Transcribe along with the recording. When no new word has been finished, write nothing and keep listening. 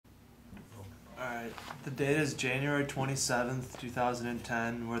Alright, the date is January 27th,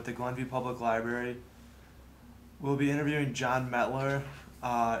 2010. We're at the Glenview Public Library. We'll be interviewing John Mettler.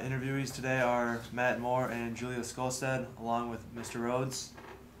 Interviewees today are Matt Moore and Julia Skolstad, along with Mr. Rhodes.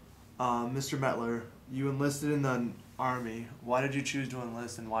 Mr. Mettler, you enlisted in the Army. Why did you choose to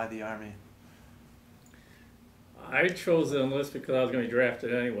enlist and why the Army? I chose to enlist because I was going to be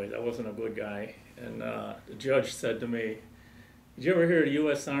drafted anyway. I wasn't a good guy. And the judge said to me, "Did you ever hear of the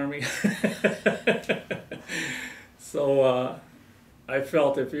U.S. Army?" So I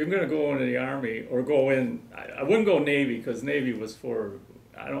felt if you're going to go into the Army or go in, I wouldn't go Navy because Navy was for,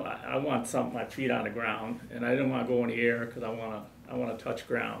 I want something, my feet on the ground, and I didn't want to go in the air because I want to touch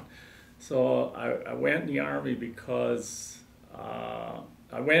ground. So I went in the Army because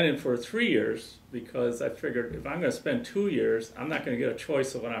I went in for 3 years because I figured if I'm going to spend 2 years, I'm not going to get a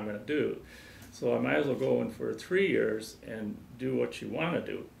choice of what I'm going to do. So I might as well go in for 3 years and do what you want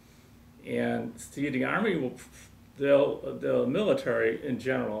to do. And see, the Army will, the military in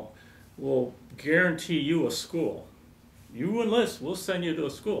general will guarantee you a school. You enlist, we'll send you to a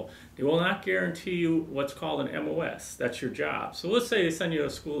school. They will not guarantee you what's called an MOS. That's your job. So let's say they send you to a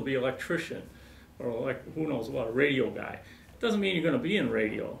school to be an electrician or like who knows what, a radio guy. It doesn't mean you're going to be in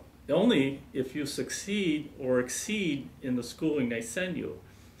radio. Only if you succeed or exceed in the schooling they send you.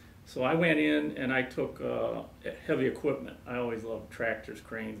 So I went in and I took heavy equipment. I always loved tractors,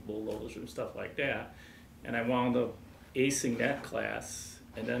 cranes, bulldozers, and stuff like that. And I wound up acing that class.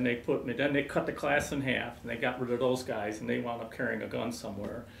 And then they cut the class in half, and they got rid of those guys, and they wound up carrying a gun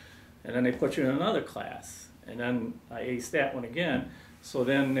somewhere. And then they put you in another class, and then I aced that one again. So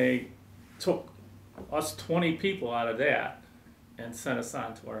then they took us 20 people out of that and sent us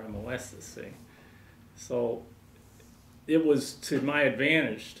on to our MOSs, see. So it was to my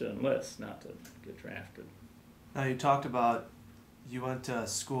advantage to enlist, not to get drafted. Now you talked about you went to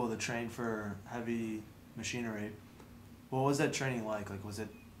school to train for heavy machinery. What was that training like? Like, was it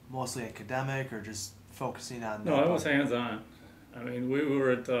mostly academic or just focusing on? No, it was hands-on. I mean, we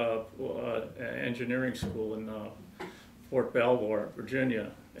were at engineering school in Fort Belvoir,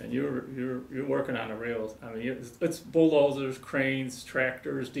 Virginia, and you're working on the rails. I mean, it's bulldozers, cranes,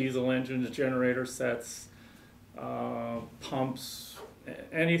 tractors, diesel engines, generator sets, pumps,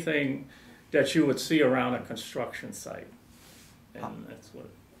 anything that you would see around a construction site, and that's what.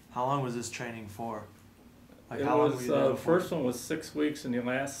 How long was this training for? Like it how long was were you there the first one was 6 weeks, and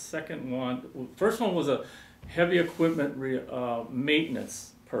the second one, first one was a heavy equipment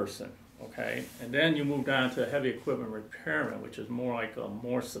maintenance person, okay, and then you moved on to a heavy equipment repairman, which is more like a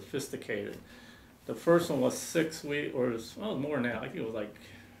more sophisticated. The first one was 6 weeks, or well, more than that. I think it was like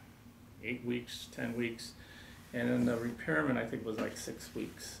 8 weeks, 10 weeks. And then the repairman, I think, was like 6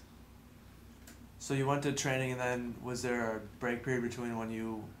 weeks. So you went to training, and then was there a break period between when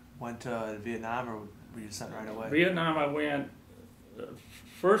you went to Vietnam, or were you sent right away? Vietnam, I went,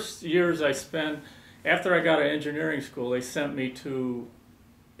 first years I spent, after I got out of engineering school, they sent me to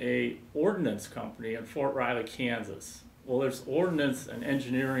a ordnance company in Fort Riley, Kansas. Well, there's ordnance and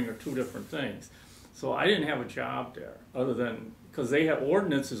engineering are two different things. So I didn't have a job there, other than, because they had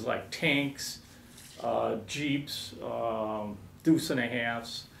ordnance like tanks, jeeps, deuce and a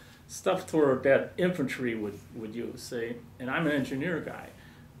halves, stuff that infantry would use, see? And I'm an engineer guy.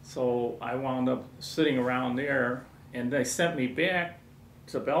 So I wound up sitting around there, and they sent me back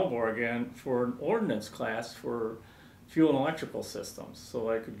to Belvoir again for an ordnance class for fuel and electrical systems, so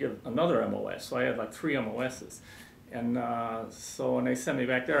I could give another MOS. So I had like 3 MOSs. And so when they sent me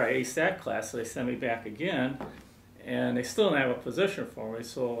back there, I aced that class, so they sent me back again, and they still didn't have a position for me,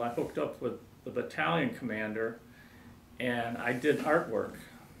 so I hooked up with the battalion commander, and I did artwork,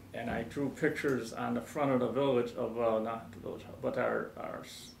 and I drew pictures on the front of the village of, not the village, but our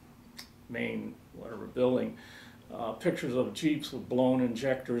main, whatever, building, pictures of Jeeps with blown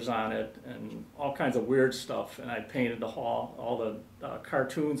injectors on it, and all kinds of weird stuff, and I painted the hall, all the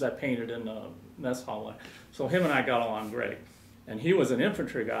cartoons I painted in the mess hall. So him and I got along great. And he was an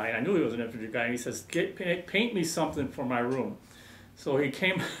infantry guy, and I knew he was an infantry guy, and he says, paint me something for my room. So he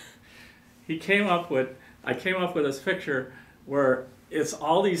came I came up with this picture where it's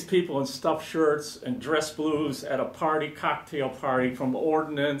all these people in stuffed shirts and dress blues at a party, cocktail party from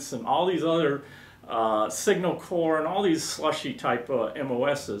Ordnance and all these other Signal Corps and all these slushy type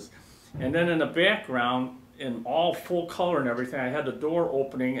MOSs. And then in the background, in all full color and everything, I had the door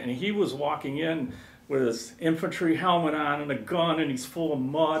opening, and he was walking in with his infantry helmet on and a gun, and he's full of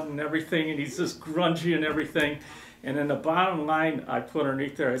mud and everything, and he's just grungy and everything. And then the bottom line I put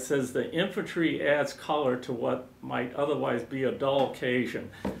underneath there, it says, the infantry adds color to what might otherwise be a dull occasion.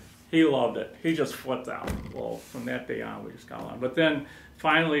 He loved it. He just flipped out. Well, from that day on, we just got on. But then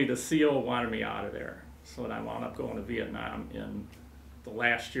finally, the CO wanted me out of there, so then I wound up going to Vietnam in the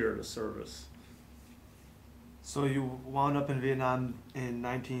last year of the service. So you wound up in Vietnam in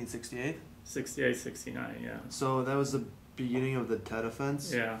 1968? 68, 69, yeah. So that was the beginning of the Tet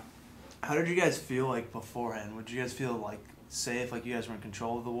Offense? Yeah. How did you guys feel like beforehand? Would you guys feel like safe, like you guys were in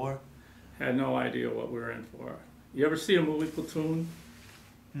control of the war? Had no idea what we were in for. You ever see a movie Platoon?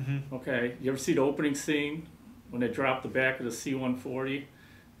 Mm-hmm. Okay. You ever see the opening scene when they drop the back of the C-140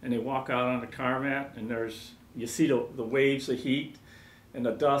 and they walk out on the tarmac and you see the waves of heat and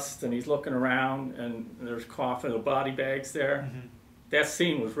the dust, and he's looking around and there's coffin, the body bags there? Mm-hmm. That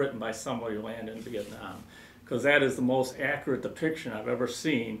scene was written by somebody who landed in Vietnam, because that is the most accurate depiction I've ever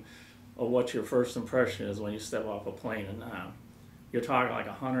seen of what your first impression is when you step off a plane in Nam. You're talking like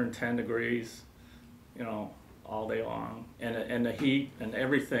 110 degrees, you know, all day long, and the heat and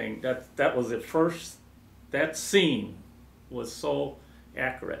everything. That was the first. That scene was so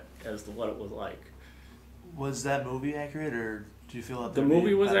accurate as to what it was like. Was that movie accurate, or do you feel that the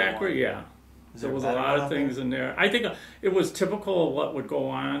movie was accurate? Yeah, there was a lot of things in there. I think it was typical of what would go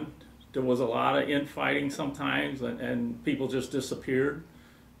on. There was a lot of infighting sometimes, and people just disappeared.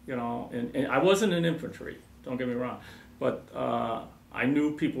 You know, and I wasn't in infantry. Don't get me wrong, but I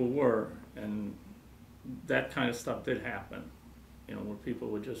knew people were, and that kind of stuff did happen. You know, where people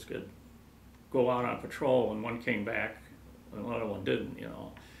would just go out on patrol, and one came back, and another one didn't. You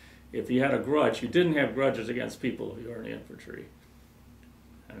know, if you had a grudge, you didn't have grudges against people if you were in the infantry.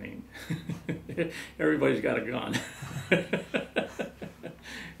 I mean, everybody's got a gun,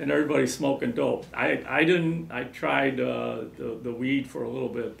 and everybody's smoking dope. I didn't. I tried the weed for a little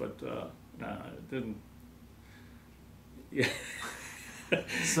bit, but nah, it didn't. Yeah.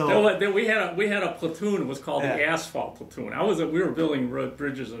 So we had a platoon. It was called the asphalt platoon. We were building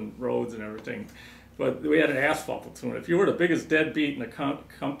bridges and roads and everything, but we had an asphalt platoon. If you were the biggest deadbeat in the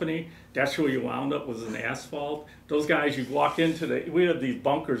company, that's who you wound up, was in asphalt. Those guys, you'd walk into we had these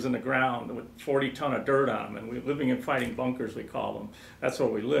bunkers in the ground with 40 ton of dirt on them, and we were living in fighting bunkers, we call them. That's where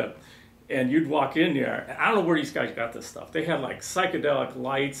we lived. And you'd walk in there, and I don't know where these guys got this stuff. They had like psychedelic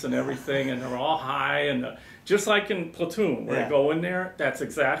lights and everything, and they were all high, and just like in Platoon, where you go in there, that's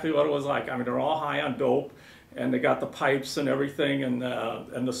exactly what it was like. I mean, they're all high on dope, and they got the pipes and everything, and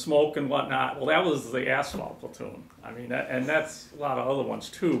the smoke and whatnot. Well, that was the asphalt platoon. I mean, and that's a lot of other ones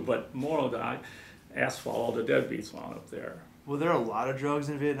too, but more of the asphalt, all the deadbeats wound up there. Were there a lot of drugs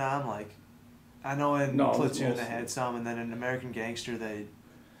in Vietnam? Like, I know in Platoon they had some, and then in American Gangster they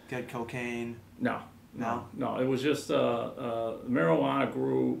get cocaine. No. It was just marijuana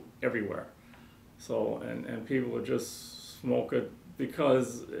grew everywhere. So and people would just smoke it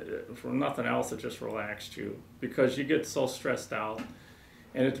because for nothing else, it just relaxed you, because you get so stressed out,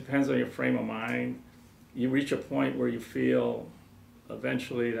 and it depends on your frame of mind. You reach a point where you feel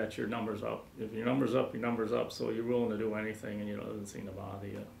eventually that your number's up. If your number's up, your number's up. So you're willing to do anything, and it doesn't seem to bother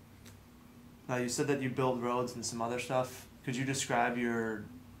you. Now, you said that you built roads and some other stuff. Could you describe your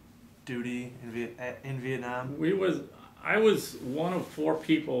duty in Vietnam? I was one of 4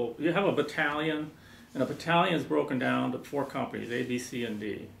 people. You have a battalion, and a battalion is broken down to 4 companies, A, B, C, and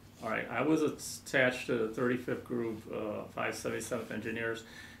D. All right, I was attached to the 35th Group, 577th Engineers,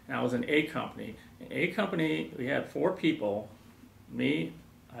 and I was in A Company. In A Company, we had 4 people. Me,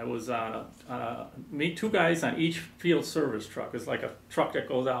 I was on me, 2 guys on each field service truck. It's like a truck that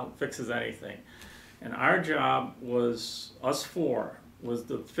goes out and fixes anything. And our job was, us 4, was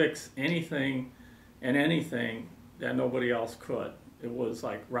to fix anything and anything that nobody else could. It was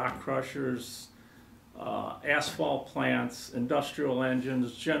like rock crushers, asphalt plants, industrial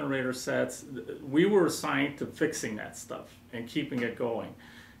engines, generator sets. We were assigned to fixing that stuff and keeping it going.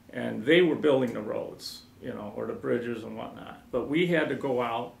 And they were building the roads, or the bridges and whatnot. But we had to go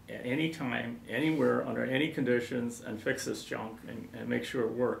out at any time, anywhere, under any conditions, and fix this junk and make sure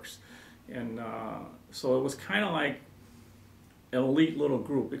it works. And so it was kind of like an elite little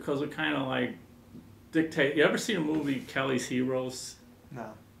group, because we kind of like dictate. You ever seen a movie, Kelly's Heroes? No.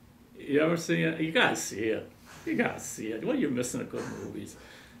 You ever see it? You gotta see it. You gotta see it. What are you missing of good movies?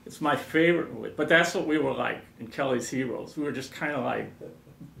 It's my favorite movie. But that's what we were like in Kelly's Heroes. We were just kind of like,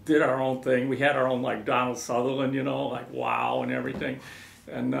 did our own thing. We had our own, like Donald Sutherland, like wow and everything.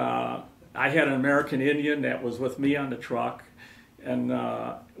 And I had an American Indian that was with me on the truck. And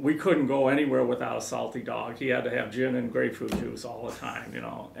we couldn't go anywhere without a salty dog. He had to have gin and grapefruit juice all the time,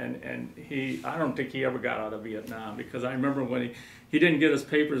 And I don't think he ever got out of Vietnam, because I remember when he didn't get his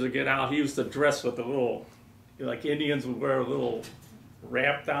papers to get out, he used to dress with a little, like Indians would wear a little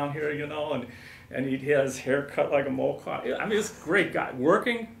wrap down here, and he had his hair cut like a mohawk. I mean, this great guy.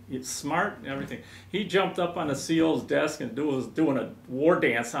 Working, He's smart and everything. He jumped up on the CO's desk and was doing a war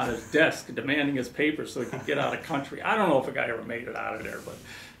dance on his desk, demanding his papers so he could get out of country. I don't know if a guy ever made it out of there,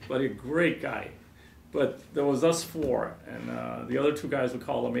 but a great guy. But there was us four, and the other two guys, we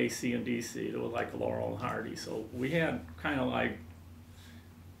call them AC and DC. They were like Laurel and Hardy. So we had kind of like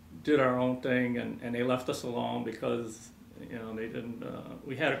did our own thing, and they left us alone because, you know, they didn't.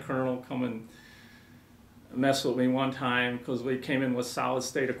 We had a colonel come and mess with me one time because we came in with solid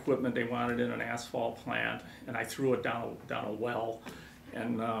state equipment they wanted in an asphalt plant, and I threw it down a well,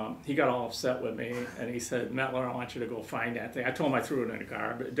 and he got all upset with me, and he said, "Mettler, I want you to go find that thing." I told him I threw it in the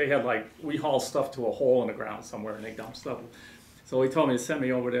garbage. They had like, we hauled stuff to a hole in the ground somewhere and they dumped stuff. So he told me to send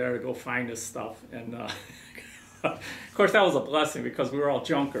me over there to go find this stuff, and of course that was a blessing because we were all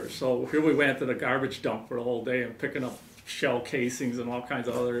junkers. So here we went to the garbage dump for the whole day and picking up shell casings and all kinds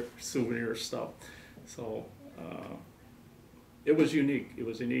of other souvenir stuff. So it was unique. It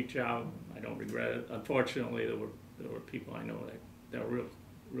was a unique job. I don't regret it. Unfortunately, there were people I know that were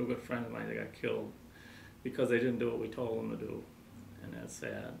real good friends of mine that got killed because they didn't do what we told them to do, and that's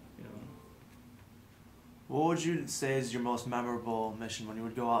sad, you know. What would you say is your most memorable mission when you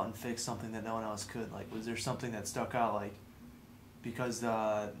would go out and fix something that no one else could? Like, was there something that stuck out, like because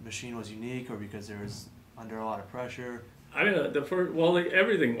the machine was unique or because there was under a lot of pressure? I mean, the first, well, like,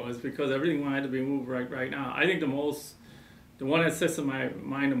 everything was, because everything wanted to be moved right now. I think the one that sits in my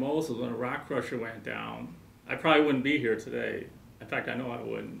mind the most was when a rock crusher went down. I probably wouldn't be here today. In fact, I know I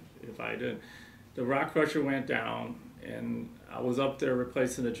wouldn't if I didn't. The rock crusher went down, and I was up there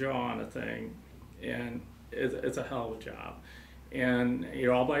replacing the jaw on the thing, and it's a hell of a job. And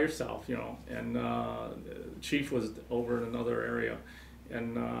you're all by yourself, you know, and the chief was over in another area,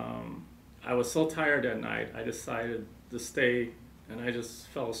 and I was so tired that night, I decided to stay, and I just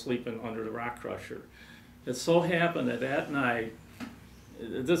fell asleep under the rock crusher. It so happened that that night,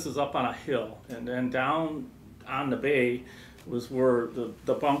 this is up on a hill, and then down on the bay was where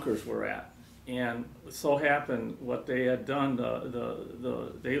the bunkers were at. And it so happened what they had done,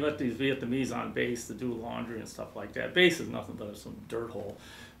 they let these Vietnamese on base to do laundry and stuff like that. Base is nothing but some dirt hole.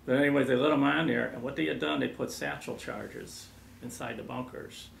 But anyways, they let them on there, and what they had done, they put satchel charges inside the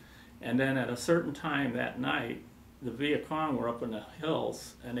bunkers. And then at a certain time that night, the Viet Cong were up in the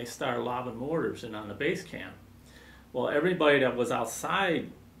hills, and they started lobbing mortars in on the base camp. Well, everybody that was outside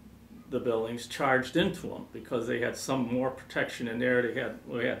the buildings charged into them because they had some more protection in there.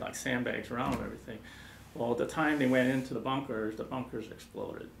 We had like sandbags around and everything. Well, at the time they went into the bunkers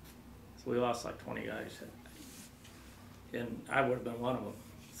exploded. So we lost like 20 guys. And I would have been one of them.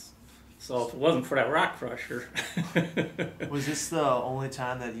 So if it wasn't for that rock crusher. Was this the only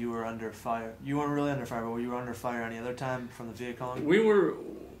time that you were under fire? You weren't really under fire, but were you under fire any other time from the Viet Cong? We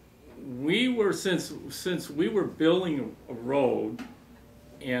were since we were building a road,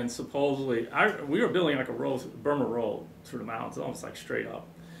 and supposedly we were building like a road, Burma road through the mountains, almost like straight up.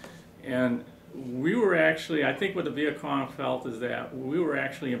 And we were actually, I think what the Viet Cong felt is that we were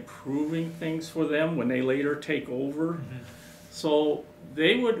actually improving things for them when they later take over. Mm-hmm. So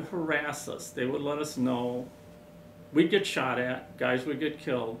they would harass us. They would let us know. We'd get shot at, guys would get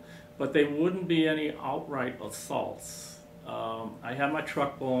killed, but there wouldn't be any outright assaults. I had my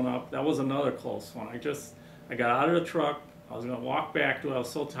truck blown up. That was another close one. I got out of the truck. I was going to walk back to it. I was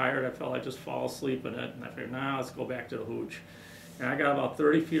so tired, I felt I'd just fall asleep in it. And I figured, nah, let's go back to the hooch. And I got about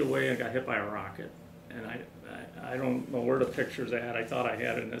 30 feet away and got hit by a rocket. And I don't know where the picture's at. I thought I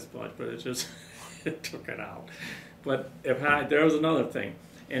had it in this bunch, but it just it took it out. But there was another thing.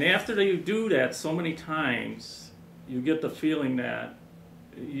 And after you do that so many times, you get the feeling that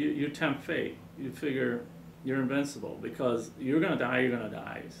you tempt fate. You figure you're invincible because you're going to die, you're going to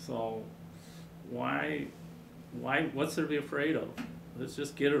die. So what's there to be afraid of? Let's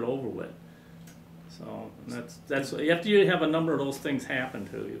just get it over with. So that's after you have a number of those things happen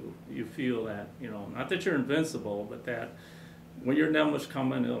to you, you feel that, you know, not that you're invincible, but that when your number's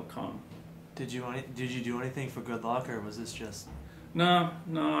coming, it'll come. Did you do anything for good luck, or was this just? No,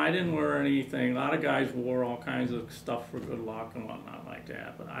 I didn't wear anything. A lot of guys wore all kinds of stuff for good luck and whatnot like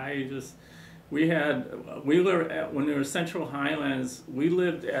that. But when we were Central Highlands, we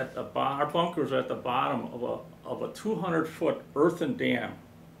lived at our bunkers were at the bottom of a 200-foot earthen dam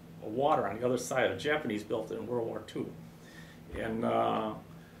of water on the other side. The Japanese built it in World War II, and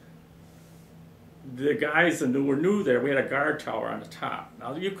the guys that were new there, we had a guard tower on the top.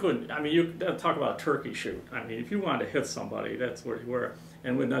 Now you couldn't, you talk about a turkey shoot. I mean, if you wanted to hit somebody, that's where you were.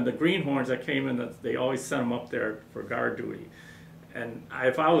 And when the greenhorns that came in, they always sent them up there for guard duty. And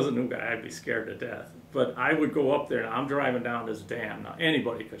if I was a new guy, I'd be scared to death. But I would go up there, and I'm driving down this dam. Now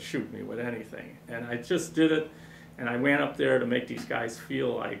anybody could shoot me with anything, and I just did it. And I went up there to make these guys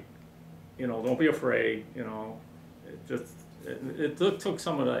feel like, don't be afraid, It just it took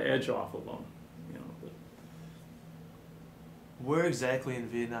some of the edge off of them, Where exactly in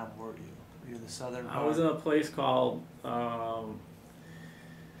Vietnam were you? Were you in the southern part? I was in a place called,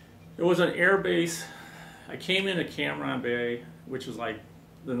 it was an air base. I came into Cam Ranh Bay, which was like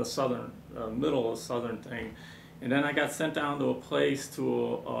in the southern, middle of the southern thing. And then I got sent down to a place,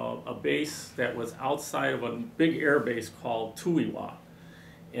 to a base that was outside of a big air base called Tuiwa.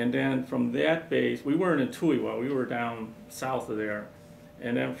 And then from that base, we weren't in Tuiwa, we were down south of there.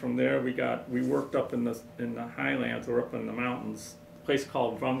 And then from there we worked up in the highlands, or up in the mountains, a place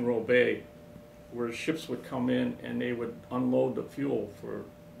called Vung Ro Bay, where ships would come in and they would unload the fuel for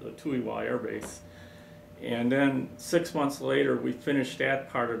the Tuiwa Air Base. And then 6 months later, we finished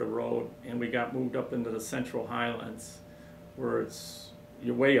that part of the road, and we got moved up into the Central Highlands, where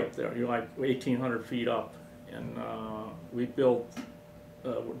you're way up there. You're like 1,800 feet up, and we built,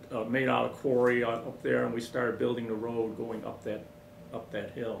 made out of quarry up there, and we started building the road going up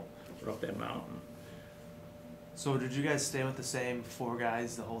that hill, or up that mountain. So did you guys stay with the same 4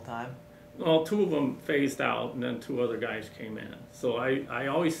 guys the whole time? Well, 2 of them phased out, and then 2 other guys came in. So I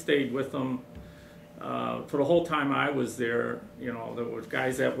always stayed with them. For the whole time I was there, there were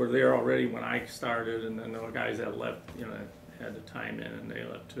guys that were there already when I started, and then there were guys that left, that had the time in, and they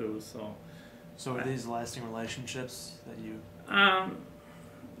left too. So are these lasting relationships that you?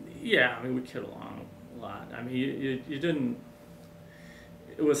 Yeah, I mean, we get along a lot. I mean, you didn't.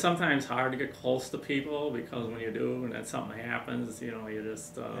 It was sometimes hard to get close to people, because when you do, and then something happens, you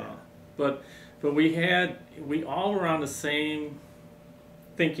just. Yeah. But we all were on the same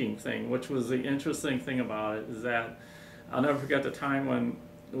thinking thing, which was the interesting thing about it, is that I'll never forget the time when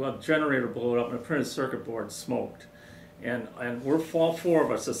the generator blew up and the printed circuit board smoked. And we're all 4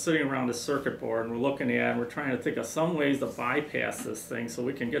 of us are sitting around the circuit board, and we're looking at it, and we're trying to think of some ways to bypass this thing so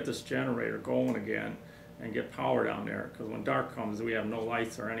we can get this generator going again and get power down there, because when dark comes we have no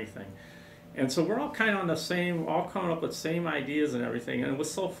lights or anything. And so we're all kind of on the same, all coming up with same ideas and everything. And it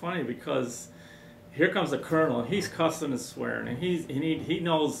was so funny, because here comes the colonel, and he's cussing and swearing, and he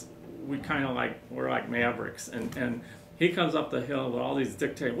knows we're like mavericks, and he comes up the hill with all these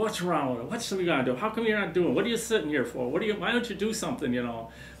dictates. What's wrong with it? What's we gonna do? How come you're not doing? What are you sitting here for? Why don't you do something?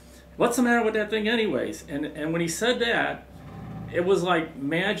 What's the matter with that thing, anyways? And when he said that, it was like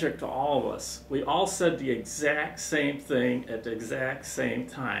magic to all of us. We all said the exact same thing at the exact same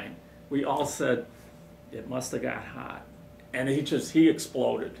time. We all said, "It must have got hot." And he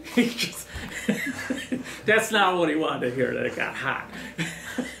exploded. That's not what he wanted to hear, that it got hot.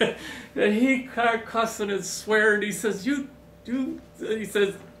 And he started cussing and swearing. He says, he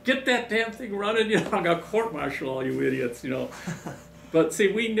says, "Get that damn thing running, I'm gonna court-martial all you idiots, But see,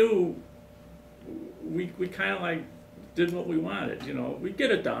 we knew, we kind of like did what we wanted, We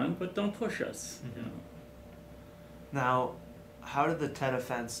get it done, but don't push us, Now, how did the Tet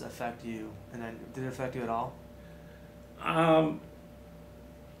offense affect you? And then, did it affect you at all?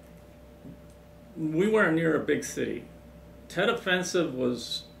 We weren't near a big city. Tet Offensive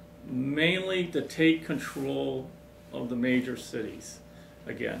was mainly to take control of the major cities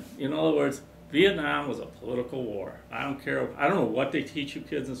again. In other words, Vietnam was a political war. I don't know what they teach you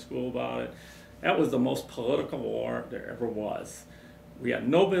kids in school about it. That was the most political war there ever was. We had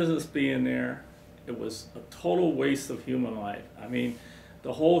no business being there. It was a total waste of human life. I mean,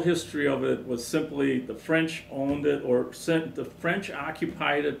 the whole history of it was simply the French owned it, or the French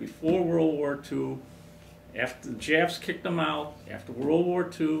occupied it before World War II. After the Japs kicked them out, after World War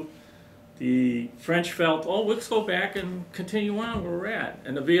II, the French felt, let's go back and continue on where we're at.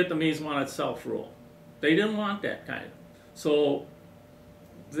 And the Vietnamese wanted self-rule. They didn't want that kind. So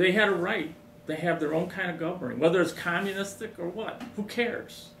they had a right. They have their own kind of governing, whether it's communistic or what, who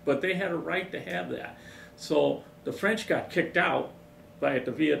cares? But they had a right to have that. So the French got kicked out by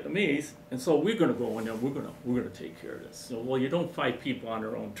the Vietnamese, and so we're going to go in there, we're going to take care of this. So, well, you don't fight people on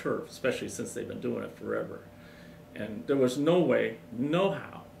their own turf, especially since they've been doing it forever. And there was no way, no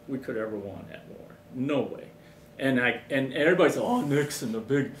how we could ever won that war. No way. And everybody said,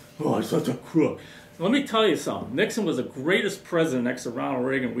 Nixon, he's such a crook. Let me tell you something. Nixon was the greatest president next to Ronald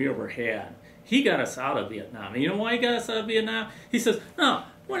Reagan we ever had. He got us out of Vietnam. And you know why he got us out of Vietnam? He says, no,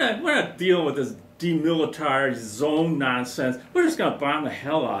 we're not dealing with this demilitarized zone nonsense. We're just going to bomb the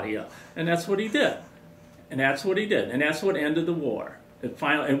hell out of you. And that's what he did. And that's what ended the war. And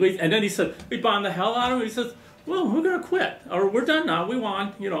then he said, we bombed the hell out of him. He says, well, we're going to quit. Or we're done now. We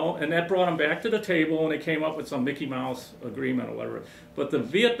won, And that brought him back to the table, and they came up with some Mickey Mouse agreement or whatever. But the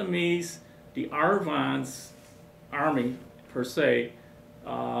Vietnamese, the Arvon's army, per se,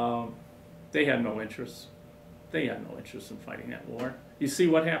 they had no interest. They had no interest in fighting that war. You see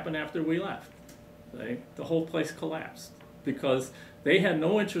what happened after we left. The whole place collapsed because they had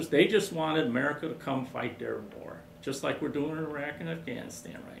no interest. They just wanted America to come fight their war, just like we're doing in Iraq and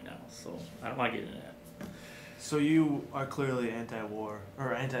Afghanistan right now. So I don't like getting into that. So you are clearly anti-war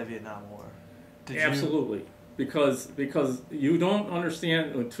or anti-Vietnam War. Absolutely, because you don't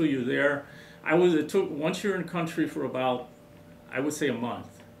understand until you're there. It took once you're in country for about, I would say, a month.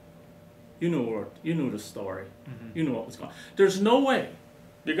 You knew the story. Mm-hmm. You knew what was going on. There's no way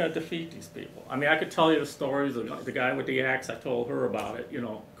you're going to defeat these people. I mean, I could tell you the stories of the guy with the axe. I told her about it,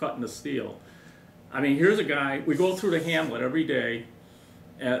 cutting the steel. I mean, here's a guy, we go through the hamlet every day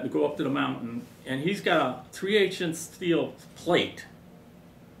to go up to the mountain, and he's got a 3/8-inch steel plate.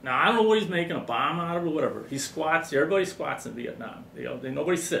 Now, I don't know what he's making, a bomb out of or whatever. He squats. Everybody squats in Vietnam.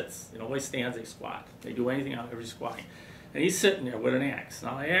 Nobody sits. Nobody stands, they squat. They do anything out of every squatting. And he's sitting there with an axe.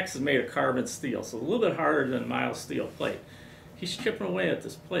 Now, the axe is made of carbon steel, so a little bit harder than a mild steel plate. He's chipping away at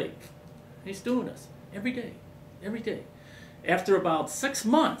this plate. He's doing this every day, every day. After about 6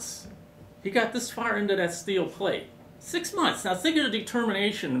 months, he got this far into that steel plate. 6 months. Now, think of the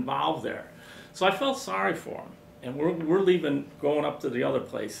determination involved there. So I felt sorry for him. And we're leaving, going up to the other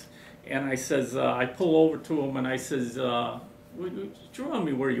place. And I says, I pull over to him and I says, draw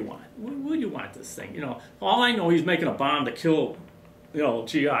me where you want. Where do you want this thing? All I know, he's making a bomb to kill,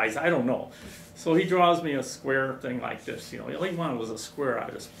 GIs. I don't know. So he draws me a square thing like this. All he wanted was a square out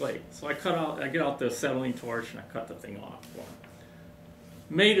of this plate. So I get out the acetylene torch and I cut the thing off for him.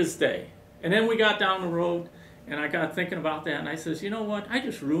 Made his day. And then we got down the road and I got thinking about that and I says, you know what? I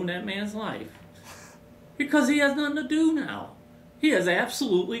just ruined that man's life. Because he has nothing to do now. He has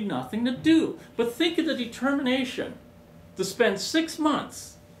absolutely nothing to do. But think of the determination to spend 6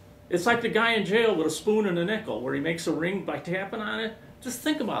 months. It's like the guy in jail with a spoon and a nickel where he makes a ring by tapping on it. Just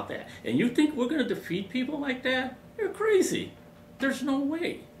think about that. And you think we're going to defeat people like that? You're crazy. There's no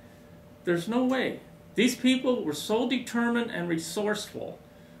way. There's no way. These people were so determined and resourceful.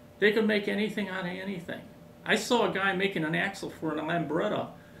 They could make anything out of anything. I saw a guy making an axle for an Lambretta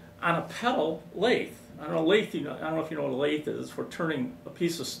on a pedal lathe. I don't know if you know what a lathe is, for turning a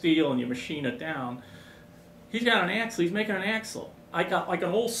piece of steel and you machine it down. He's got an axle, he's making an axle. I got like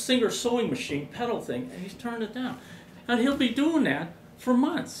an old Singer sewing machine pedal thing, and he's turned it down. And he'll be doing that for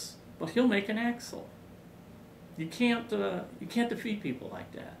months, but he'll make an axle. You can't defeat people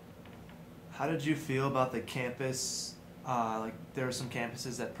like that. How did you feel about the campus? There were some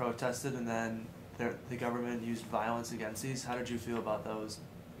campuses that protested, and then the government used violence against these. How did you feel about those?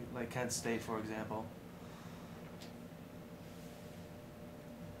 Like Kent State, for example.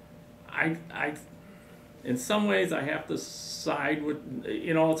 In some ways, I have to side with,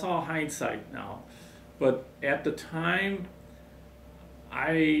 it's all hindsight now. But at the time,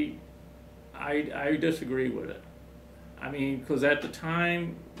 I disagree with it. I mean, because at the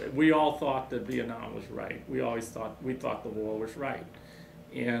time, we all thought that Vietnam was right. We thought the war was right.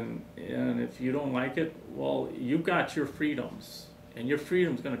 And if you don't like it, well, you got your freedoms. And your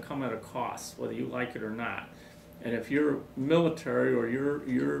freedom's going to come at a cost, whether you like it or not. And if your military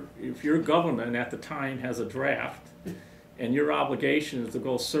or if your government at the time has a draft, and your obligation is to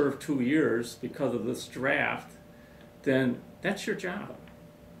go serve 2 years because of this draft, then that's your job.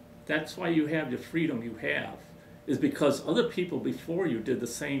 That's why you have the freedom you have, is because other people before you did the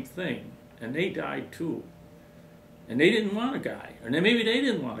same thing, and they died too. And they didn't want to die, or maybe they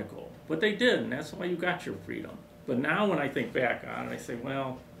didn't want to go, but they did, and that's why you got your freedom. But now when I think back on it, I say,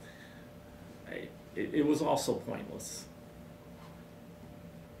 well, it was also pointless.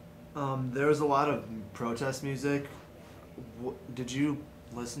 There was a lot of protest music. Did you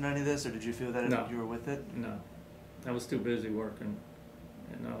listen to any of this, or did you feel that No. you were with it? No, I was too busy working.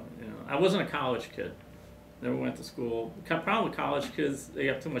 I wasn't a college kid. Never went to school. The problem with college kids, they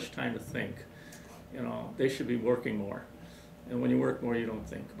have too much time to think. They should be working more. And when you work more, you don't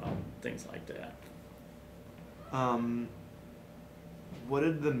think about things like that. What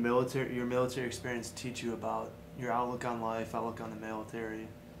did your military experience teach you about your outlook on life, outlook on the military?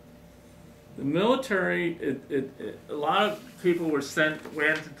 The military, a lot of people went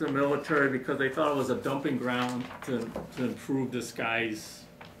into the military because they thought it was a dumping ground to improve this guy's,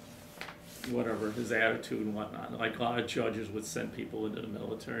 his attitude and whatnot. Like a lot of judges would send people into the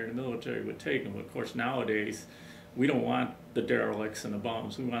military, and the military would take them. Of course, nowadays, we don't want the derelicts and the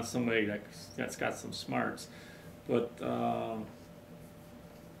bums. We want somebody that's got some smarts. But the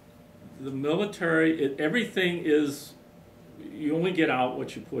military, everything is, you only get out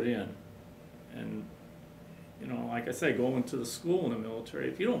what you put in. And, like I say, going to the school in the military,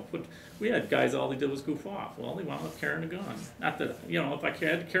 if you don't we had guys, all they did was goof off. Well, they wound up carrying a gun. Not that, if I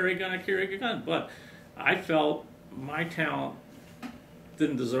had to carry a gun, I'd carry a gun. But I felt my talent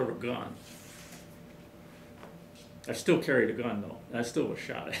didn't deserve a gun. I still carried a gun though, and I still was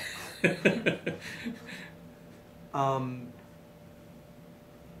shot at.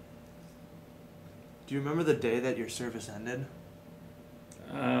 Do you remember the day that your service ended?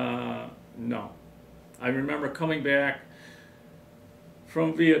 No. I remember coming back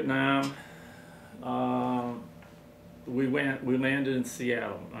from Vietnam. We landed in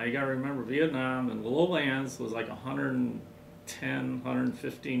Seattle. Now you gotta remember, Vietnam and the lowlands was like 110,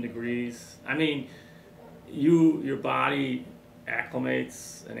 115 degrees. I mean, your body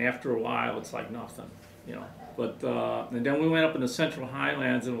acclimates, and after a while it's like nothing, you know. But and then we went up in the Central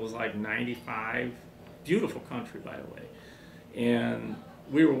Highlands and it was like 95. Beautiful country, by the way. And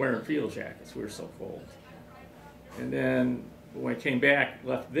we were wearing field jackets. We were so cold. And then when I came back,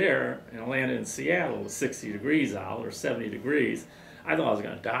 left there, and I landed in Seattle, it was 60 degrees out, or 70 degrees. I thought I was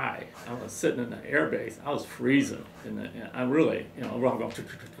going to die. I was sitting in the air base. I was freezing. I really, you know, we're all going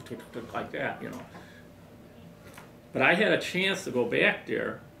like that, you know. But I had a chance to go back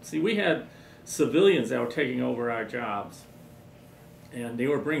there. See, we had civilians that were taking over our jobs. And they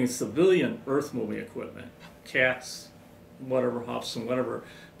were bringing civilian earth-moving equipment, cats, whatever, huffs and whatever.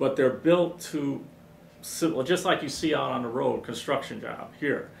 But they're built to, just like you see out on the road, construction job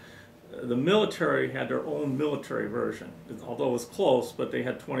here. The military had their own military version, although it was close, but they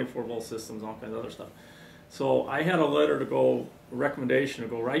had 24-volt systems, all kinds of other stuff. So I had a letter to go, a recommendation to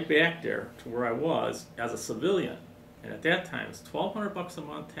go right back there to where I was as a civilian. And at that time, it was $1,200 a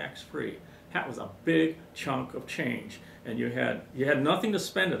month tax-free. That was a big chunk of change. And you had nothing to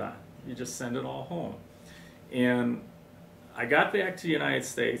spend it on. You just send it all home. And I got back to the United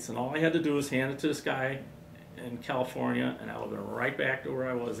States, and all I had to do was hand it to this guy in California, and I would have been right back to where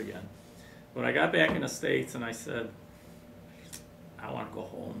I was again. But I got back in the States, and I said, I want to go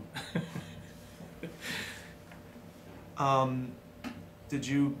home. Did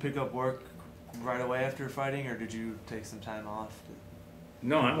you pick up work right away after fighting, or did you take some time off?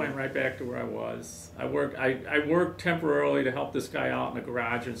 No, I went right back to where I was. I worked temporarily to help this guy out in the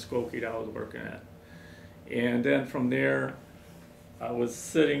garage in Skokie that I was working at. And then from there, I was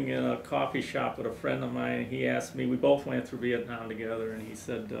sitting in a coffee shop with a friend of mine. He asked me, we both went through Vietnam together, and he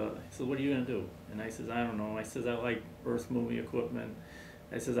said, what are you going to do? And I said, I don't know. I said, I like earth-moving equipment.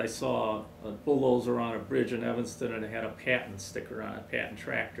 I said, I saw a bulldozer on a bridge in Evanston, and it had a patent sticker on it, a patent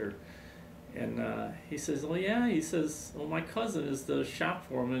tractor. And he says, well, yeah. He says, well, my cousin is the shop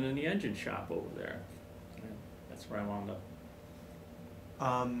foreman in the engine shop over there. And that's where I wound up.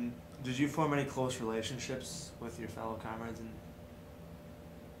 Did you form any close relationships with your fellow comrades?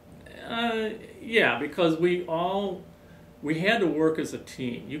 Yeah, because we had to work as a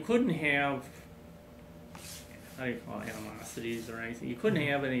team. You couldn't have, how do you call it, animosities or anything. You couldn't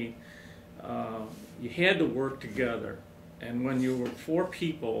have any, you had to work together. And when you were 4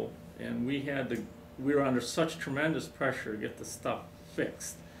 people, and we were under such tremendous pressure to get the stuff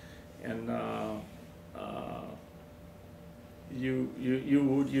fixed, and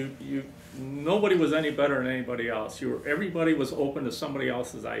nobody was any better than anybody else. Everybody was open to somebody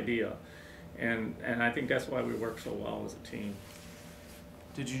else's idea, and I think that's why we worked so well as a team.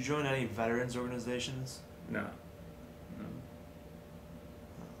 Did you join any veterans organizations? No.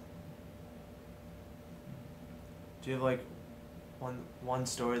 Do you have like one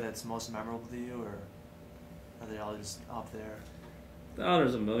story that's most memorable to you, or are they all just up there? Oh,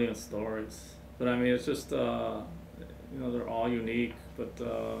 there's a million stories, but I mean, it's just they're all unique. But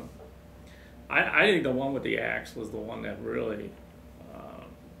I think the one with the axe was the one that really.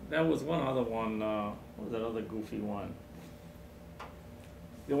 That was one other one. What was that other goofy one?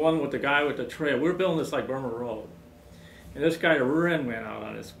 The one with the guy with the trail. We were building this like Burma Road, and this guy, the rear end went out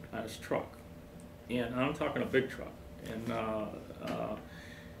on his truck, and I'm talking a big truck. And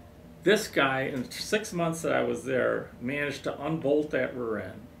this guy, in 6 months that I was there, managed to unbolt that rear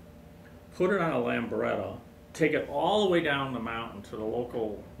end, put it on a Lambretta, take it all the way down the mountain to the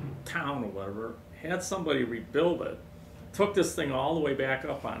local town or whatever, had somebody rebuild it, took this thing all the way back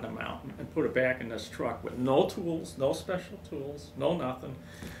up on the mountain and put it back in this truck with no tools, no special tools, no nothing.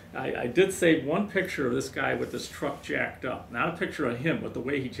 I did save one picture of this guy with this truck jacked up. Not a picture of him, but the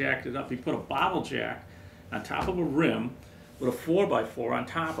way he jacked it up. He put a bottle jack on top of a rim with a 4x4 on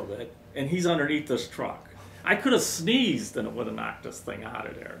top of it, and he's underneath this truck. I could have sneezed and it would have knocked this thing out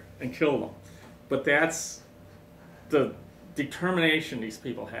of there and killed him. But that's the determination these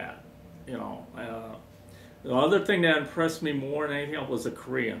people had, you know. The other thing that impressed me more than anything else was the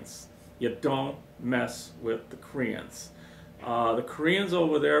Koreans. You don't mess with the Koreans. The Koreans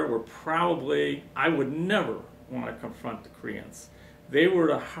over there were probably, I would never want to confront the Koreans. They were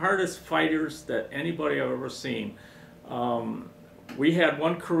the hardest fighters that anybody I've ever seen. We had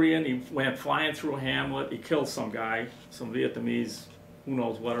one Korean, he went flying through Hamlet, he killed some guy, some Vietnamese, who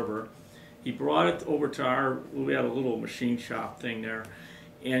knows, whatever. He brought it over to we had a little machine shop thing there,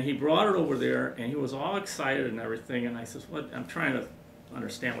 and he brought it over there, and he was all excited and everything, and I says, what, I'm trying to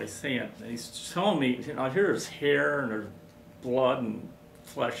understand what he's saying, and he's telling me, you know, here's hair, and there's blood and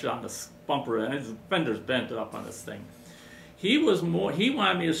flesh on the bumper, and his fender's bent up on this thing. He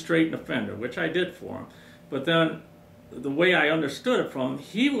wanted me to straighten the fender, which I did for him, but then, the way I understood it from him,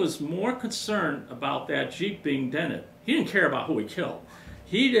 he was more concerned about that Jeep being dented. He didn't care about who he killed.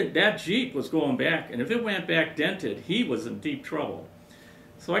 That Jeep was going back, and if it went back dented, he was in deep trouble.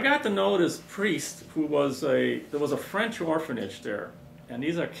 So I got to know this priest there was a French orphanage there, and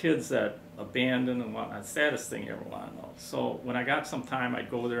these are kids that abandoned and whatnot, saddest thing you ever want to know. So when I got some time,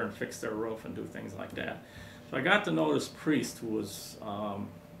 I'd go there and fix their roof and do things like that. So I got to know this priest who was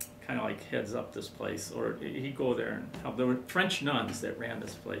kind of like heads up this place, or he'd go there and help. There were French nuns that ran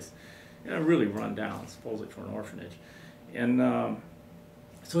this place, and really run down, supposedly for an orphanage. And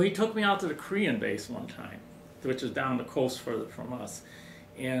so he took me out to the Korean base one time, which is down the coast further from us,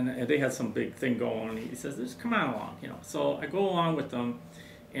 and they had some big thing going. And he says, "Just come on along," you know. So I go along with them,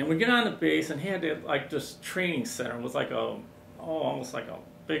 and we get on the base, and he had like this training center. It was like almost like a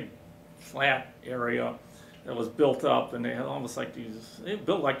big flat area that was built up, and they had almost like they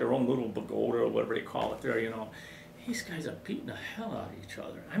built like their own little pagoda or whatever they call it there, you know. These guys are beating the hell out of each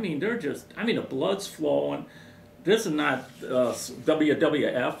other. I mean, the blood's flowing. This is not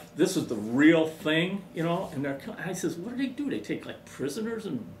WWF. This is the real thing, you know. And I says, what do? They take like prisoners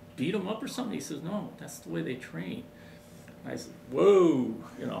and beat them up or something? He says, no, that's the way they train. I said, whoa,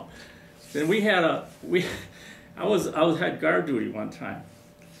 you know. Then I had guard duty one time.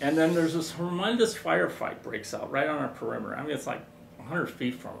 And then there's this horrendous firefight breaks out right on our perimeter. I mean, it's like 100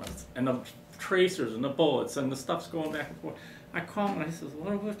 feet from us. And the tracers and the bullets and the stuff's going back and forth. I call him and I says,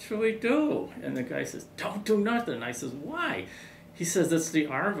 what should we do? And the guy says, don't do nothing. And I says, why? He says, it's the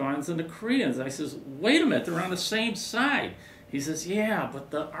Arvons and the Koreans. I says, wait a minute, they're on the same side. He says, yeah, but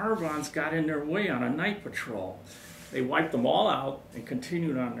the Arvons got in their way on a night patrol. They wiped them all out and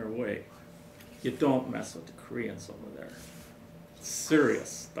continued on their way. You don't mess with the Koreans over there.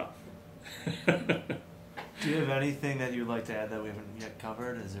 Serious stuff. Do you have anything that you'd like to add that we haven't yet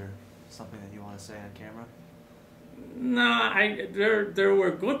covered? Is there something that you want to say on camera? No, there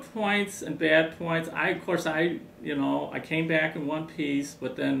were good points and bad points. Of course, I came back in one piece,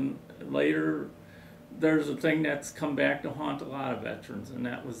 but then later there's a thing that's come back to haunt a lot of veterans, and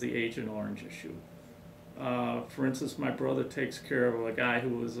that was the Agent Orange issue. For instance, my brother takes care of a guy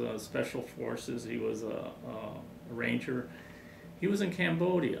who was Special Forces. He was a ranger. He was in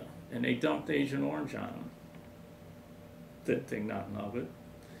Cambodia, and they dumped Agent Orange on him. Didn't think nothing of it.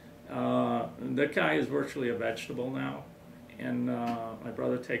 That guy is virtually a vegetable now, and my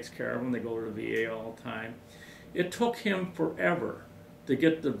brother takes care of him. They go to the VA all the time. It took him forever to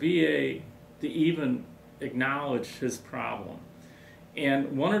get the VA to even acknowledge his problem.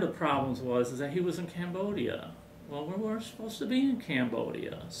 And one of the problems was that he was in Cambodia. Well, we weren't supposed to be in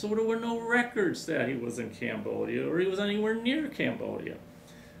Cambodia, so there were no records that he was in Cambodia or he was anywhere near Cambodia.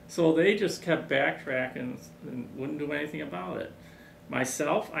 So they just kept backtracking and wouldn't do anything about it.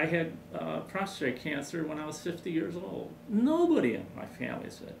 Myself, I had prostate cancer when I was 50 years old. Nobody in my family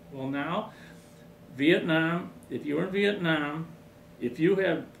said. Well, now, Vietnam, if you were in Vietnam, if you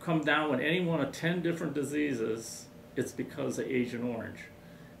have come down with any one of 10 different diseases, it's because of Agent Orange.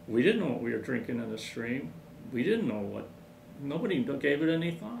 We didn't know what we were drinking in the stream. We didn't know what, nobody gave it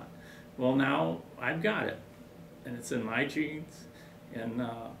any thought. Well, now I've got it, and it's in my genes. And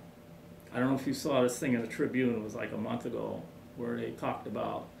I don't know if you saw this thing in the Tribune, it was like a month ago, where they talked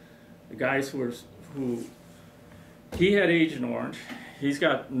about the guys who he had Agent Orange. He's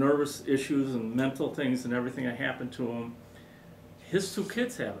got nervous issues and mental things and everything that happened to him. His 2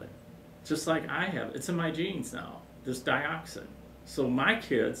 kids have it, just like I have it. It's in my genes now, this dioxin. So my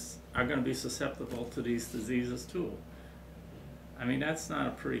kids are going to be susceptible to these diseases too. I mean, that's not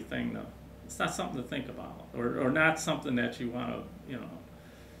a pretty thing, though. It's not something to think about, or not something that you want to, you know.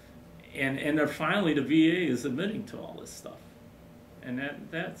 And then finally, the VA is admitting to all this stuff, and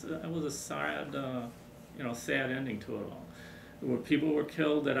that was a sad, sad ending to it all. Where people were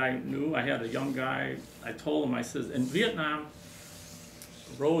killed that I knew. I had a young guy. I told him, I says, in Vietnam,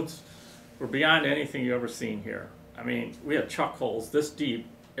 roads were beyond anything you ever seen here. I mean, we had chuck holes this deep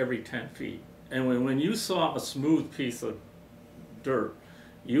every 10 feet. And when you saw a smooth piece of dirt,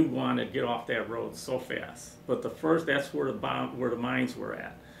 you wanted to get off that road so fast. But that's where the mines were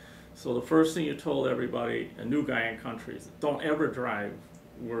at. So the first thing you told everybody, a new guy in country, is don't ever drive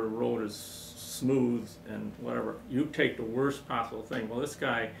where a road is smooth and whatever. You take the worst possible thing. Well, this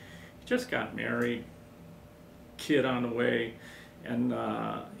guy just got married, kid on the way, and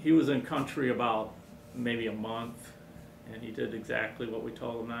he was in country about maybe a month, and he did exactly what we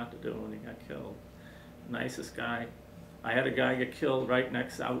told him not to do, and he got killed. Nicest guy. I had a guy get killed right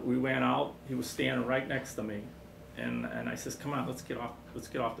next. We went out. He was standing right next to me, and I says, "Come on, let's get off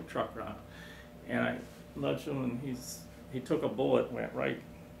the truck route." And I nudged him, and he took a bullet,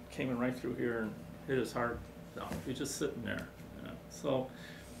 came in right through here, and hit his heart. No, he's just sitting there. You know? So,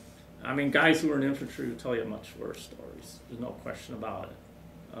 I mean, guys who are in infantry will tell you much worse stories. There's no question about it.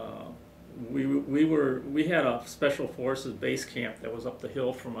 We had a special forces base camp that was up the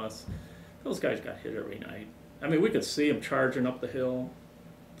hill from us. Those guys got hit every night. I mean, we could see them charging up the hill,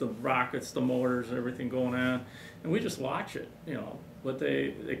 the rockets, the mortars, everything going on, and we just watch it, you know. But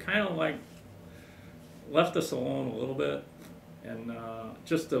they kind of like left us alone a little bit, and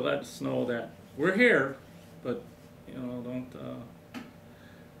just to let us know that we're here, but you know, don't.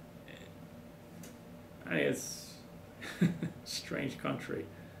 I mean, it's strange country.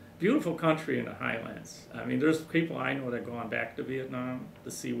 Beautiful country in the highlands. I mean, there's people I know that have gone back to Vietnam to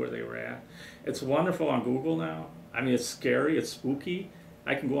see where they were at. It's wonderful on Google now. I mean, it's scary, it's spooky.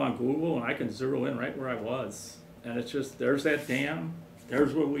 I can go on Google and I can zero in right where I was. And it's just, there's that dam,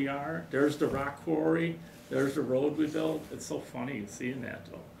 there's where we are, there's the rock quarry, there's the road we built. It's so funny seeing that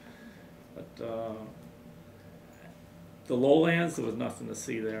though. But the lowlands, there was nothing to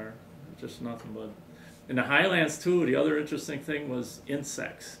see there. Just nothing but. In the highlands too, the other interesting thing was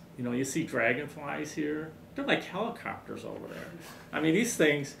insects. You know, you see dragonflies here. They're like helicopters over there. I mean, these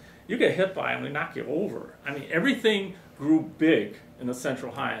things, you get hit by them, they knock you over. I mean, everything grew big in the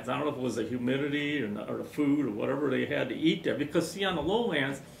Central Highlands. I don't know if it was the humidity or the food or whatever they had to eat there. Because, see, on the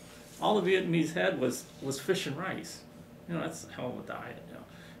lowlands, all the Vietnamese had was fish and rice. You know, that's a hell of a diet, you know.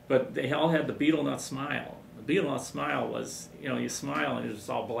 But they all had the betel nut smile. The betel nut smile was, you know, you smile and it's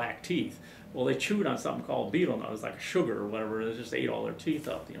all black teeth. Well, they chewed on something called betel nut. It was like sugar or whatever. They just ate all their teeth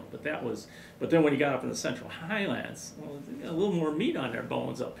up, you know. But then when you got up in the Central Highlands, well, they got a little more meat on their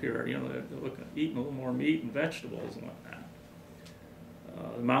bones up here. You know, they're eating a little more meat and vegetables and whatnot.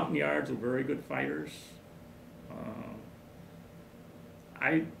 The Montagnards were very good fighters.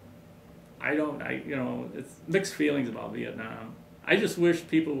 You know, it's mixed feelings about Vietnam. I just wish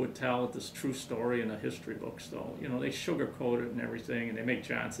people would tell this true story in the history books, though. You know, they sugarcoat it and everything, and they make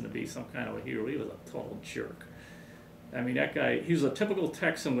Johnson to be some kind of a hero. He was a total jerk. I mean, that guy, he was a typical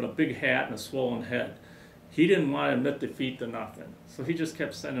Texan with a big hat and a swollen head. He didn't want to admit defeat to nothing. So he just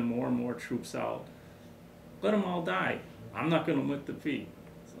kept sending more and more troops out. Let them all die. I'm not going to admit defeat.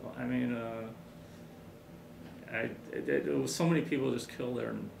 So, I mean, there was so many people just killed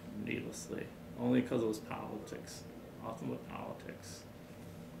there needlessly, only because it was politics. Often with politics.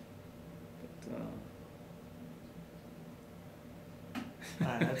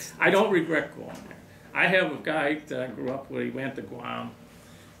 But, I don't regret going there. I have a guy that I grew up with, he went to Guam,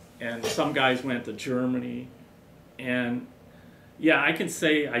 and some guys went to Germany, and yeah, I can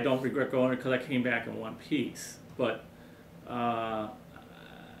say I don't regret going there because I came back in one piece, but I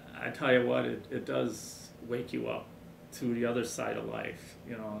tell you what, it does wake you up to the other side of life,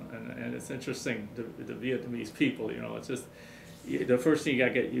 you know, and it's interesting, the Vietnamese people, you know, it's just, the first thing you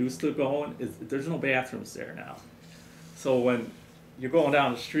gotta get used to going is there's no bathrooms there now. So when you're going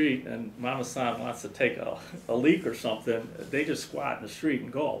down the street and Mama San wants to take a leak or something, they just squat in the street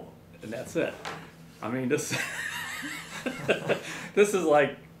and go, and that's it. I mean, this this is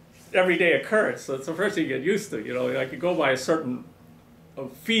like everyday occurrence, so it's the first thing you get used to, you know, like you go by a certain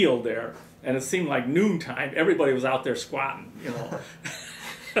field there, and it seemed like noontime. Everybody was out there squatting, you know.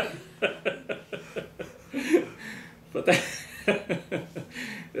 But that's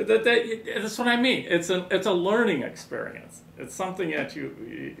what I mean. It's a learning experience. It's something that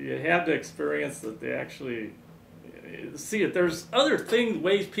you have to experience, that they actually see it. There's other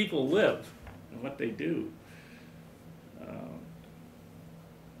ways people live and what they do.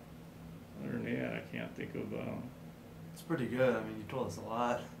 Other than that, I can't think of. It's pretty good. I mean, you told us a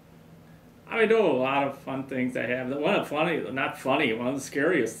lot. I know a lot of fun things that happened. One of the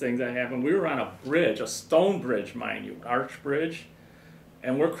scariest things that happened, we were on a bridge, a stone bridge, mind you, arch bridge,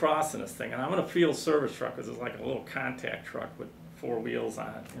 and we're crossing this thing. And I'm in a field service truck, because it's like a little contact truck with 4 wheels on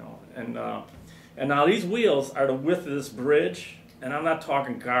it, you know. And now these wheels are the width of this bridge, and I'm not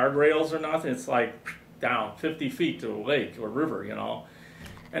talking guardrails or nothing. It's like down 50 feet to a lake or river, you know.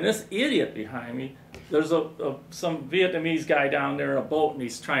 And this idiot behind me, there's some Vietnamese guy down there in a boat, and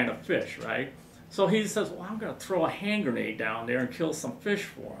he's trying to fish, right? So he says, well, I'm going to throw a hand grenade down there and kill some fish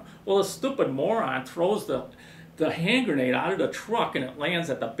for him. Well, the stupid moron throws the hand grenade out of the truck and it lands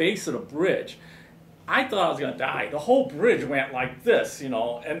at the base of the bridge. I thought I was going to die. The whole bridge went like this, you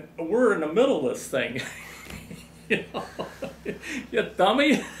know, and we're in the middle of this thing. You know, you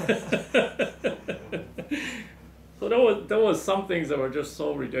dummy. So there was some things that were just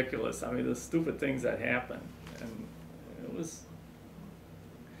so ridiculous. I mean, the stupid things that happened, and it was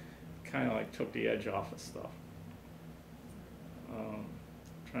kind of like took the edge off of stuff.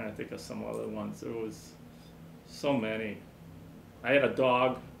 Trying to think of some other ones. There was so many. I had a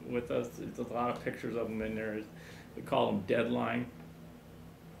dog with us. There's a lot of pictures of him in there. We call him Deadline.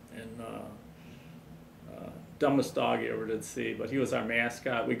 And dumbest dog you ever did see, but he was our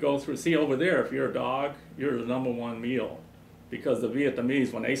mascot. We go through, see over there, if you're a dog, you're the #1 meal. Because the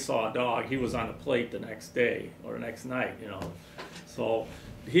Vietnamese, when they saw a dog, he was on the plate the next day or the next night, you know. So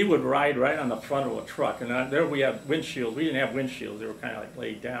he would ride right on the front of a truck. And there we have windshields. We didn't have windshields. They were kind of like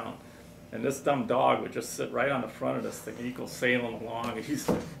laid down. And this dumb dog would just sit right on the front of this thing, and he'd go sailing along, and he's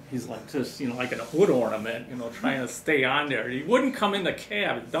like just, you know, like a hood ornament, you know, trying to stay on there. He wouldn't come in the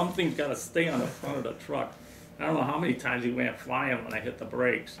cab. The dumb thing's got to stay on the front of the truck. I don't know how many times he went flying when I hit the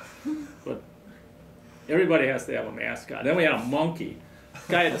brakes, but everybody has to have a mascot. Then we had a monkey. This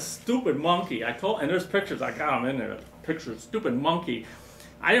guy had a stupid monkey. And there's pictures, I got him in there, pictures, stupid monkey.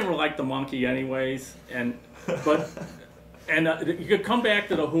 I didn't really like the monkey anyways, but you could come back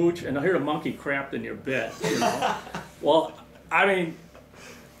to the hooch and hear the monkey crapped in your bed, you know. Well, I mean,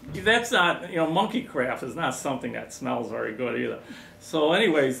 that's not, you know, monkey crap is not something that smells very good either. So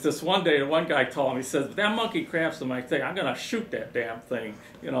anyways, this one day, one guy told me, he says, that monkey craps in my thing, I'm going to shoot that damn thing.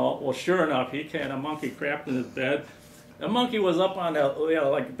 You know, well, sure enough, he had a monkey crapped in his bed. The monkey was up on the, you know,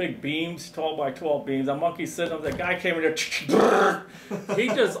 like big beams, 12 by 12 beams. The monkey sitting up, the guy came in there, he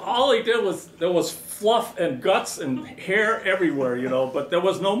just, all he did was, there was fluff and guts and hair everywhere, you know, but there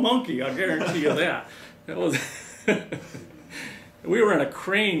was no monkey, I guarantee you that. It was... We were in a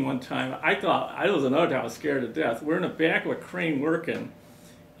crane one time. I was another time I was scared to death. We're in the back of a crane working,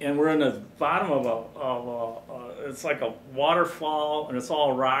 and we're in the bottom of it's like a waterfall, and it's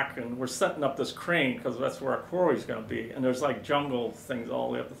all rock, and we're setting up this crane because that's where our quarry's going to be. And there's like jungle things all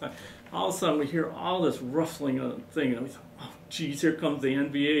the way up the thing. All of a sudden we hear all this ruffling of the thing, and we thought, oh geez, here comes the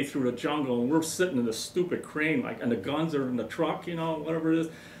NBA through the jungle, and we're sitting in this stupid crane, like, and the guns are in the truck, you know, whatever it is.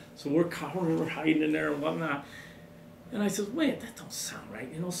 So we're hiding in there and whatnot. And I said, wait, that don't sound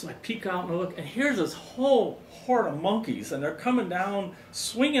right, you know, so I peek out and I look, and here's this whole horde of monkeys, and they're coming down,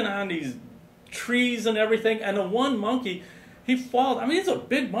 swinging on these trees and everything, and the one monkey, he falls, I mean, these are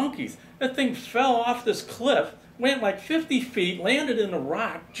big monkeys. That thing fell off this cliff, went like 50 feet, landed in a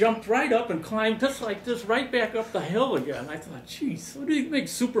rock, jumped right up and climbed just like this, right back up the hill again. I thought, geez, what do you make,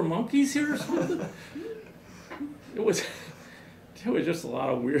 super monkeys here or something? It was just a lot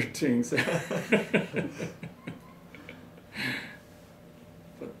of weird things there.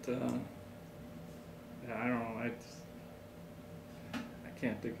 But, yeah, I don't know, I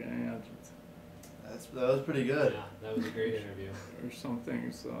can't think of any others. That was pretty good. Yeah, that was a great interview. There's some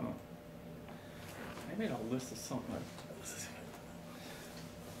things, I made a list of something.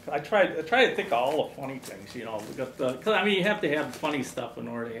 I tried to think of all the funny things, you know, because I mean, you have to have funny stuff in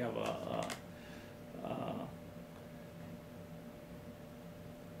order to have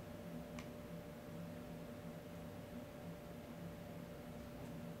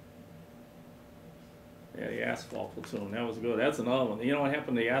yeah, the asphalt platoon, that was good. That's another one. You know what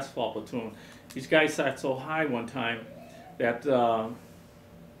happened to the asphalt platoon? These guys sat so high one time that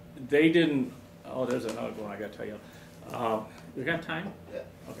they didn't, oh, there's another one I got to tell you. You got time? Yeah.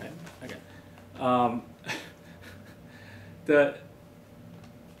 Okay,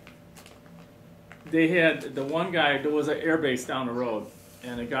 they had, the one guy, there was an air base down the road,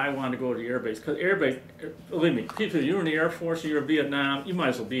 and a guy wanted to go to the air base, because air base, believe me, people, you're in the Air Force, you're in Vietnam, you might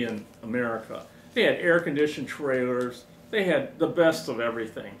as well be in America. They had air-conditioned trailers. They had the best of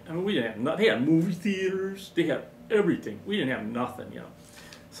everything. I mean, we didn't have nothing. They had movie theaters. They had everything. We didn't have nothing, you know.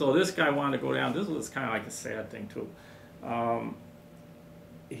 So this guy wanted to go down. This was kind of like a sad thing, too.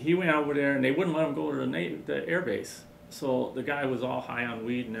 He went over there, and they wouldn't let him go to the air base. So the guy was all high on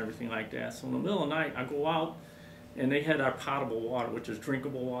weed and everything like that. So in the middle of the night, I go out, and they had our potable water, which is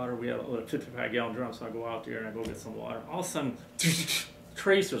drinkable water. We had a 55-gallon drum, so I go out there, and I go get some water. All of a sudden,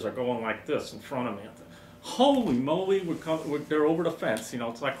 tracers are going like this in front of me. Holy moly, they're over the fence, you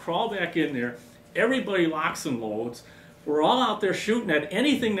know. So I crawl back in there. Everybody locks and loads. We're all out there shooting at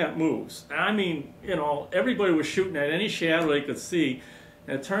anything that moves. I mean, you know, everybody was shooting at any shadow they could see.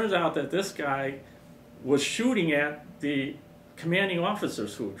 And it turns out that this guy was shooting at the commanding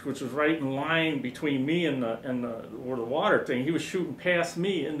officer's hooch, which was right in line between me and where the water thing. He was shooting past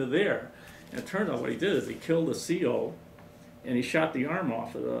me into there. And it turned out what he did is he killed the CO, and he shot the arm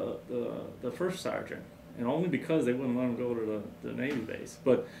off of the first sergeant. And only because they wouldn't let him go to the Navy base.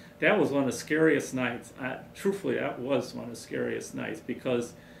 But that was one of the scariest nights. Truthfully, that was one of the scariest nights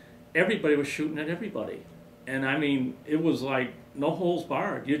because everybody was shooting at everybody. And I mean, it was like no holes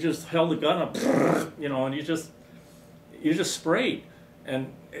barred. You just held the gun up, you know, and you just sprayed.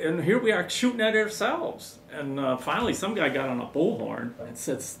 And here we are shooting at ourselves. And finally, some guy got on a bullhorn and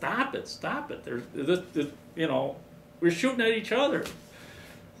said, "Stop it, stop it! You know, we're shooting at each other."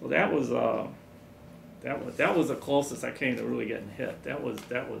 So that was the closest I came to really getting hit. That was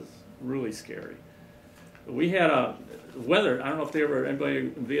really scary. We had a weather. I don't know if anybody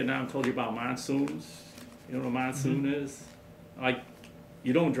in Vietnam told you about monsoons. You know what a monsoon is? Like,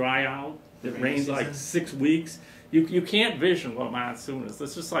 you don't dry out. It rains like 6 weeks. You can't vision what a monsoon is.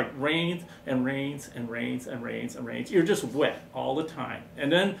 It's just like rains and rains and rains and rains and rains. You're just wet all the time.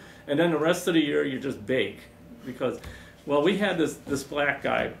 And then the rest of the year you just bake. Because, well, we had this black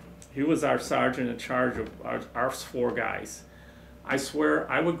guy. He was our sergeant in charge of our 4 guys. I swear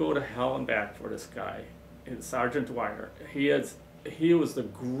I would go to hell and back for this guy. It's Sergeant Dwyer. He was the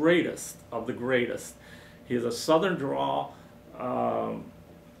greatest of the greatest. He has a southern drawl.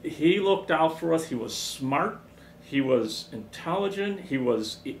 He looked out for us. He was smart. He was intelligent.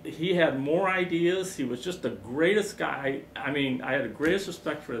 He had more ideas. He was just the greatest guy. I mean, I had the greatest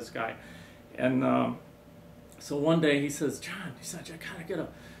respect for this guy. And so one day he says, "John," he said, you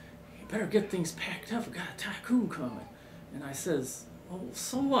better get things packed up. We got a tycoon coming. And I says, "Well,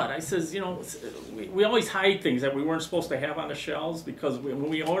 so what?" I says, you know, we always hide things that we weren't supposed to have on the shelves because when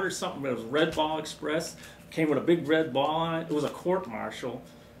we ordered something, it was Red Ball Express, came with a big red ball on it. It was a court-martial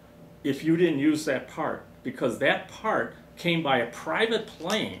if you didn't use that part, because that part came by a private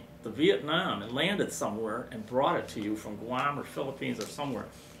plane to Vietnam and landed somewhere and brought it to you from Guam or Philippines or somewhere.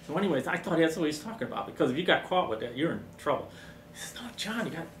 So anyways, I thought that's what he's talking about, because if you got caught with that, you're in trouble. He says, "No, John,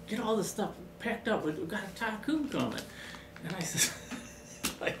 you got to get all this stuff packed up. We've got a tycoon coming." And I says,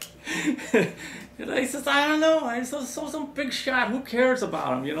 "I don't know. I saw some big shot. Who cares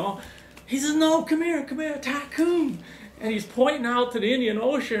about him, you know?" He says, "No, come here, tycoon." And he's pointing out to the Indian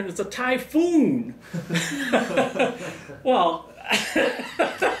Ocean. It's a typhoon. Well, I said,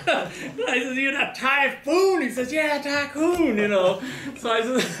 "You're not typhoon." He says, "Yeah, tycoon, you know." So I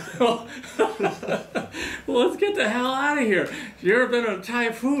said, "Well, let's get the hell out of here. If you've ever been in a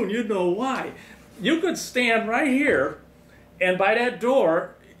typhoon, you'd know why. You could stand right here, and by that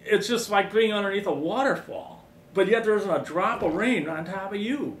door, it's just like being underneath a waterfall. But yet there isn't a drop of rain on top of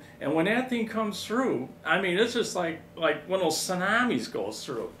you. And when that thing comes through, I mean, it's just like when those tsunamis goes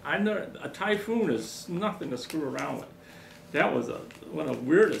through. A typhoon is nothing to screw around with. That was one of the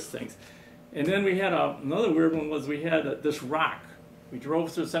weirdest things. And then we had another weird one was we had this rock. We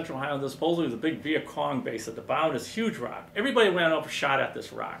drove through Central Highland. Supposedly it was a big Viet Cong base at the bottom of this huge rock. Everybody went up and shot at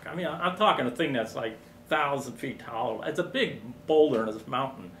this rock. I mean, I'm talking a thing that's like 1,000 feet tall. It's a big boulder in this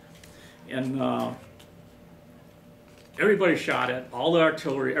mountain. And everybody shot it, all the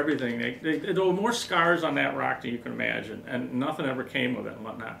artillery, everything. There were more scars on that rock than you can imagine, and nothing ever came of it and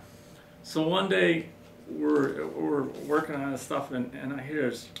whatnot. So one day, we're working on this stuff, and I hear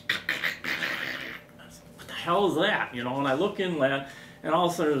this, what the hell is that? You know, and I look inland, and all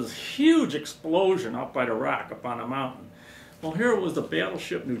of a sudden there's this huge explosion up by the rock, up on a mountain. Well, here it was the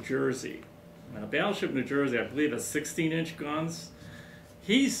battleship New Jersey. And the battleship New Jersey, I believe, has 16-inch guns.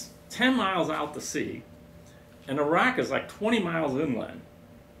 He's 10 miles out to sea, and the rock is like 20 miles inland.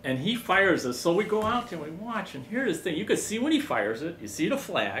 And he fires this, so we go out there and we watch, and hear this thing. You can see when he fires it, you see the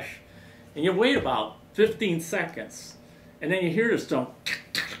flash, and you wait about 15 seconds, and then you hear this dump,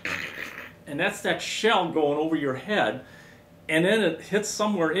 and that's that shell going over your head, and then it hits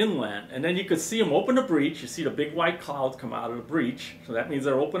somewhere inland, and then you could see them open the breech. You see the big white clouds come out of the breech, so that means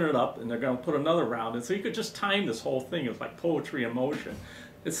they're opening it up, and they're going to put another round in. So you could just time this whole thing. It was like poetry in motion.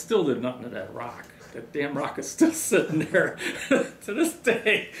 It still did nothing to that rock. That damn rock is still sitting there to this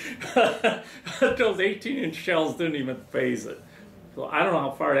day. Those 18-inch shells didn't even phase it. So I don't know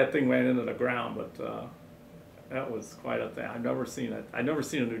how far that thing went into the ground, but that was quite a thing. I've never seen it. I've never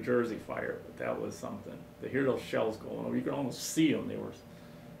seen a New Jersey fire, but that was something. To hear those shells going over, you could almost see them. They were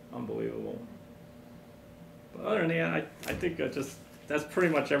unbelievable. But other than that, I think that's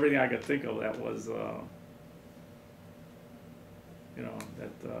pretty much everything I could think of. That was, you know, that.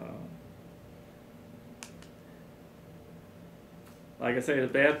 Like I say, the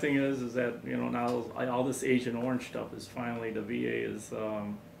bad thing is that, you know, now all this Agent Orange stuff is finally, the VA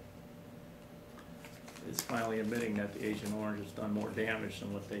is finally admitting that the Agent Orange has done more damage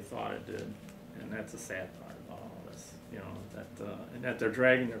than what they thought it did, and that's a sad part about all this, you know, that and that they're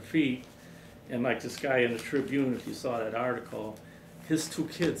dragging their feet, and like this guy in the Tribune, if you saw that article, his 2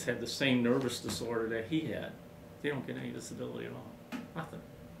 kids had the same nervous disorder that he had. They don't get any disability at all, nothing.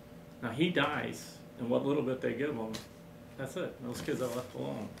 Now he dies, and what little bit they give him, that's it. Those kids are left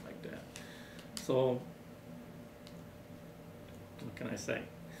alone like that. So, what can I say?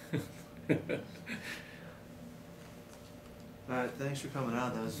 Alright, thanks for coming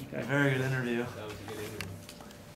out. That was Okay. a very good interview. That was a good interview.